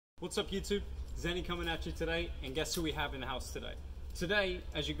What's up YouTube? Zenny coming at you today, and guess who we have in the house today? Today,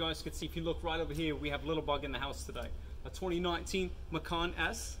 as you guys can see, if you look right over here, we have Little Bug in the house today. A 2019 Macan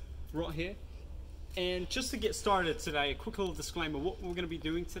S right here. And just to get started today, a quick little disclaimer, what we're going to be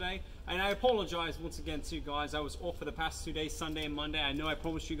doing today. And I apologize once again to you guys, I was off for the past 2 days, Sunday and Monday. I know I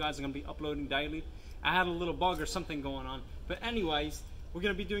promised you guys I'm going to be uploading daily. I had a little bug or something going on. But anyways, we're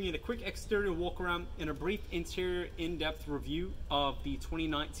going to be doing a quick exterior walk around and a brief interior in-depth review of the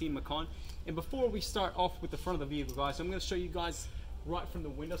 2019 Macan. And before we start off with the front of the vehicle, guys, I'm going to show you guys right from the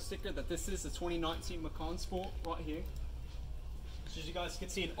window sticker that this is the 2019 Macan Sport right here. So as you guys can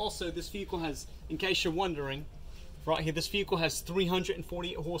see, and also this vehicle has, in case you're wondering, right here, this vehicle has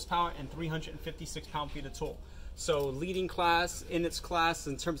 348 horsepower and 356 pound-feet of torque. So leading class in its class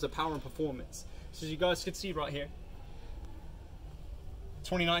in terms of power and performance. So as you guys can see right here,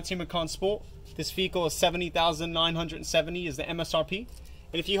 2019 Macan Sport. This vehicle is $70,970 is the MSRP.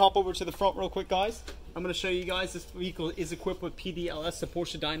 And if you hop over to the front real quick, guys, I'm going to show you guys this vehicle is equipped with PDLS, the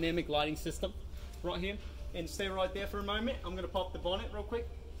Porsche Dynamic Lighting System, right here. And stay right there for a moment. I'm going to pop the bonnet real quick,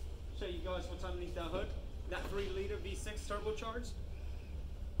 show you guys what's underneath that hood. That 3-liter V6 turbocharged.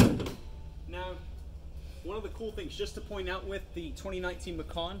 Now, one of the cool things just to point out with the 2019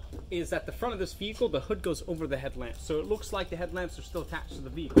 Macan is that the front of this vehicle, the hood goes over the headlamps. So it looks like the headlamps are still attached to the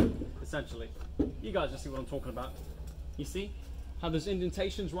vehicle, essentially. You guys just see what I'm talking about. You see how there's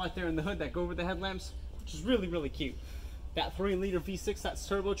indentations right there in the hood that go over the headlamps, which is really, really cute. That 3-liter V6, that's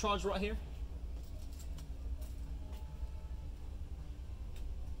turbocharged right here.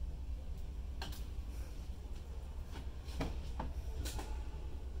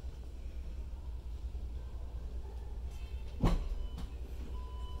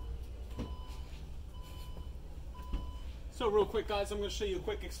 So real quick, guys, I'm going to show you a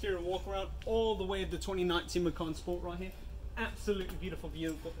quick exterior walk around all the way of the 2019 Macan Sport right here. Absolutely beautiful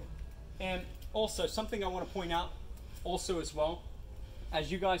vehicle. And also something I want to point out also as well,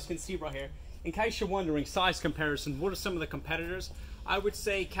 as you guys can see right here, in case you're wondering size comparison, what are some of the competitors? I would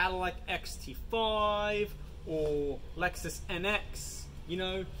say Cadillac XT5 or Lexus NX, you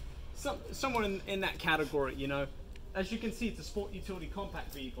know, somewhere in that category, you know. As you can see, it's a sport utility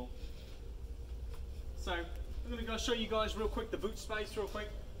compact vehicle. So I'm going to go show you guys real quick the boot space real quick.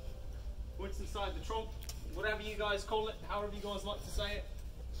 What's inside the trunk, whatever you guys call it, however you guys like to say it.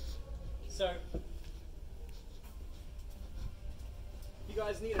 So you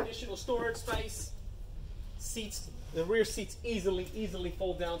guys need additional storage space. Seats, the rear seats easily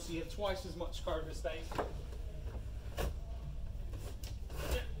fold down, so you have twice as much cargo space.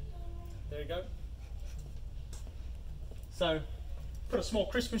 There you go. So put a small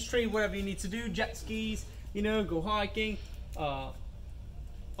Christmas tree, whatever you need to do, jet skis, you know, go hiking, a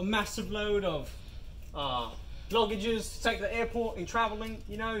massive load of luggages to take to the airport and traveling,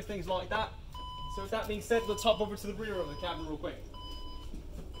 you know, things like that. So with that being said, let's hop over to the rear of the cabin real quick.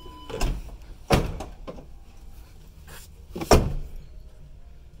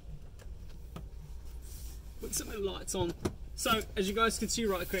 Put some new lights on. So as you guys can see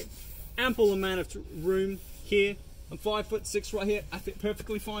right quick, ample amount of room here. I'm 5'6" right here. I fit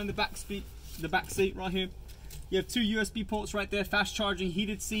perfectly fine in the back seat right here. You have 2 USB ports right there, fast charging,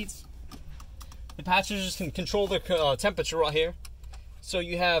 heated seats. The passengers can control their temperature right here. So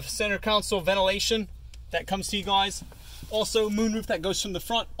you have center console ventilation that comes to you guys. Also moonroof that goes from the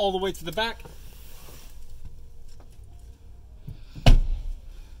front all the way to the back.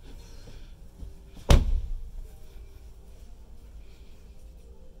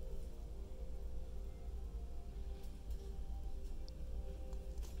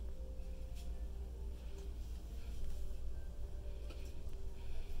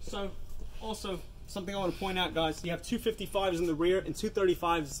 So, also, something I want to point out, guys, you have 255s in the rear and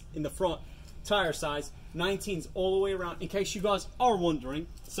 235s in the front, tire size, 19s all the way around, in case you guys are wondering.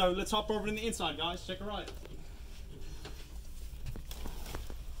 So, let's hop over to the inside, guys. Check it right.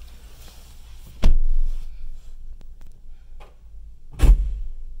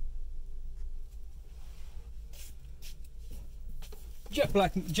 Jet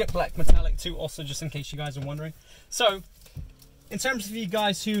black metallic too, also, just in case you guys are wondering. So, in terms of you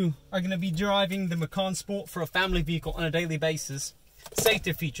guys who are going to be driving the Macan Sport for a family vehicle on a daily basis,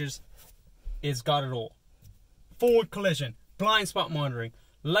 safety features, it's got it all. Forward collision, blind spot monitoring,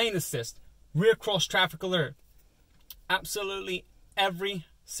 lane assist, rear cross traffic alert. Absolutely every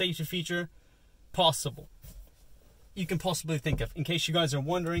safety feature possible you can possibly think of. In case you guys are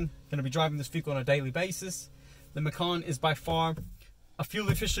wondering, going to be driving this vehicle on a daily basis. The Macan is by far a fuel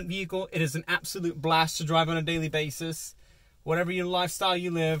efficient vehicle. It is an absolute blast to drive on a daily basis. Whatever your lifestyle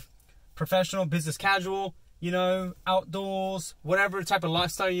you live, professional, business, casual, you know, outdoors, whatever type of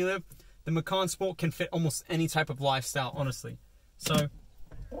lifestyle you live, the Macan Sport can fit almost any type of lifestyle, honestly. So,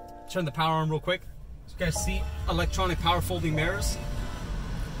 turn the power on real quick. So you guys see electronic power folding mirrors.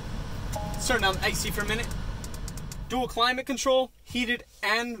 Let's turn down the AC for a minute. Dual climate control, heated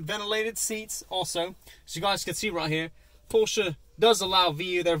and ventilated seats also. So you guys can see right here, Porsche does allow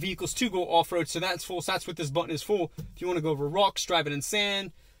their vehicles to go off-road, so that's full. So that's what this button is for. If you want to go over rocks, drive it in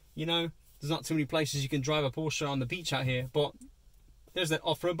sand, you know, there's not too many places you can drive a Porsche on the beach out here, but there's that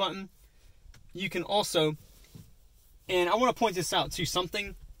off-road button. You can also, and I want to point this out too,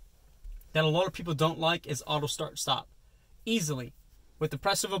 something that a lot of people don't like is auto start stop. Easily, with the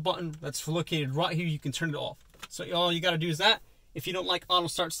press of a button that's located right here, you can turn it off. So all you got to do is that. If you don't like auto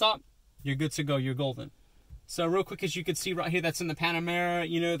start stop, you're good to go, you're golden. So real quick, as you can see right here, that's in the Panamera,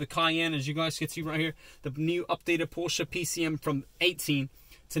 you know, the Cayenne, as you guys can see right here, the new updated Porsche PCM from 18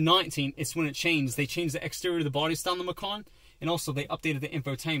 to 19, it's when it changed. They changed the exterior of the body style on the Macan, and also they updated the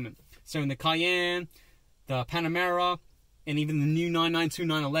infotainment. So in the Cayenne, the Panamera, and even the new 992,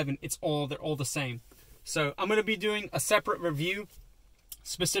 911, they're all the same. So I'm going to be doing a separate review,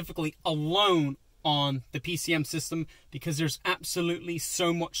 specifically alone on the PCM system, because there's absolutely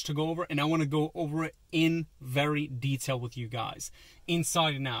so much to go over, and I want to go over it in very detail with you guys,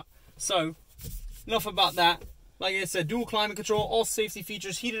 inside and out. So enough about that. Like I said, dual climate control, all safety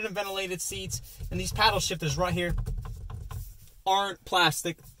features, heated and ventilated seats, and these paddle shifters right here aren't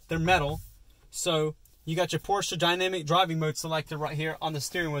plastic, they're metal. So you got your Porsche dynamic driving mode selected right here on the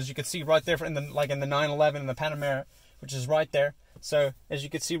steering wheel, as you can see right there in the 911 and the Panamera, which is right there. So as you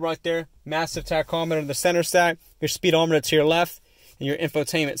can see right there, massive tachometer in the center stack, your speedometer to your left, and your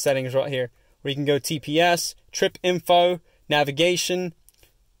infotainment settings right here, where you can go TPS, trip info, navigation,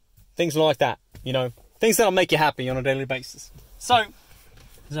 things like that, you know, things that'll make you happy on a daily basis. So,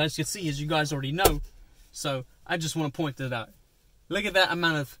 as you can see, as you guys already know, so I just want to point that out. Look at that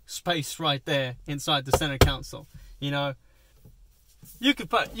amount of space right there inside the center console. You know, you could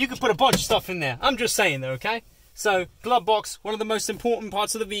put a bunch of stuff in there. I'm just saying though, okay? So, glove box, one of the most important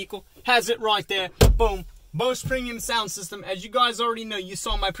parts of the vehicle, has it right there. Boom. Bose premium sound system, as you guys already know, you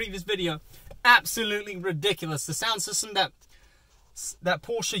saw in my previous video, absolutely ridiculous. The sound system that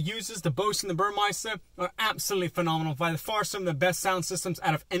Porsche uses, the Bose and the Burmeister, are absolutely phenomenal. By far some of the best sound systems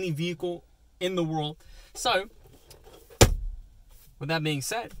out of any vehicle in the world. So, with that being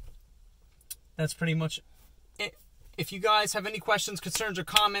said, that's pretty much it. If you guys have any questions, concerns, or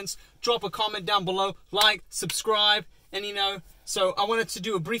comments, drop a comment down below, like, subscribe, and you know. So I wanted to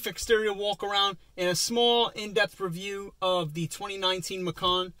do a brief exterior walk around and a small in-depth review of the 2019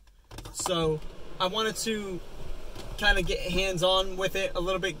 Macan. So I wanted to kind of get hands-on with it a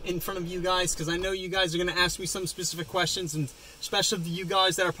little bit in front of you guys, because I know you guys are going to ask me some specific questions, and especially you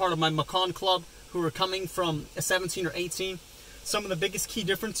guys that are part of my Macan club who are coming from a 17 or 18. Some of the biggest key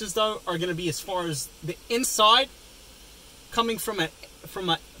differences though are going to be as far as the inside, coming from a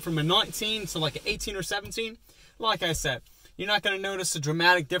 19 to like an 18 or 17. Like I said, you're not going to notice a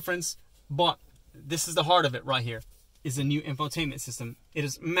dramatic difference, but this is the heart of it right here, is the new infotainment system. It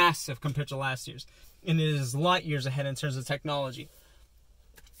is massive compared to last year's, and it is light years ahead in terms of technology.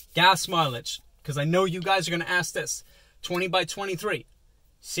 Gas mileage, because I know you guys are going to ask this. 20 by 23,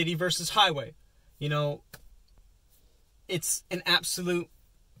 city versus highway. You know, it's an absolute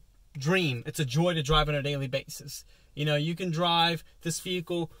dream. It's a joy to drive on a daily basis. You know, you can drive this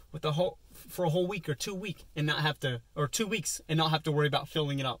vehicle with for a whole week or 2 weeks and not have to, or 2 weeks and not have to worry about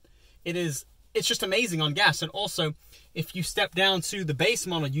filling it up. It's just amazing on gas. And also, if you step down to the base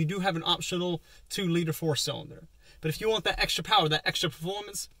model, you do have an optional 2-liter 4-cylinder. But if you want that extra power, that extra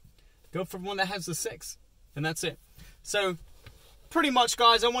performance, go for one that has the 6, and that's it. So, pretty much,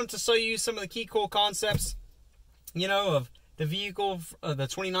 guys, I wanted to show you some of the key core concepts, you know, of the vehicle, the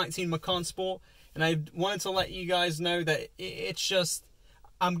 2019 Macan Sport. And I wanted to let you guys know that it's just,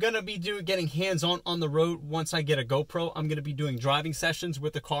 I'm going to be getting hands-on on the road once I get a GoPro. I'm going to be doing driving sessions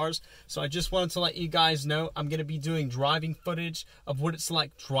with the cars. So I just wanted to let you guys know I'm going to be doing driving footage of what it's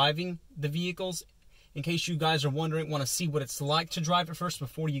like driving the vehicles. In case you guys are wondering, want to see what it's like to drive it first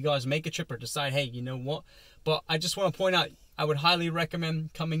before you guys make a trip or decide, hey, you know what? But I just want to point out, I would highly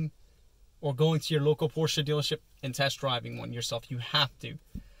recommend coming or going to your local Porsche dealership and test driving one yourself. You have to.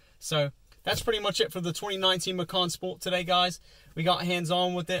 So that's pretty much it for the 2019 Macan Sport today, guys. We got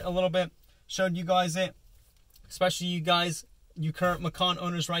hands-on with it a little bit. Showed you guys it. Especially you guys, you current Macan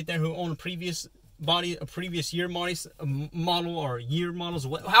owners right there who own a previous year model or year models,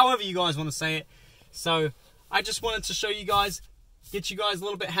 however you guys want to say it. So I just wanted to show you guys, get you guys a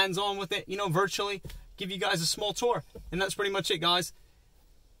little bit hands-on with it, you know, virtually. Give you guys a small tour. And that's pretty much it, guys.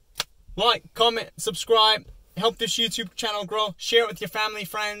 like, comment, subscribe, help this YouTube channel grow, share it with your family,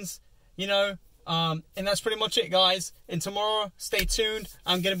 friends, you know, and that's pretty much it, guys. And tomorrow, stay tuned.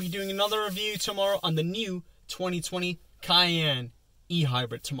 I'm going to be doing another review tomorrow on the new 2020 Cayenne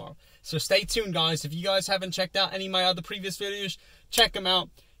e-hybrid tomorrow. So stay tuned, guys. If you guys haven't checked out any of my other previous videos, check them out.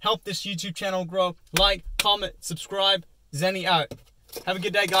 Help this YouTube channel grow. Like, comment, subscribe. Zenny out. Have a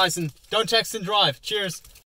good day, guys, and don't text and drive. Cheers.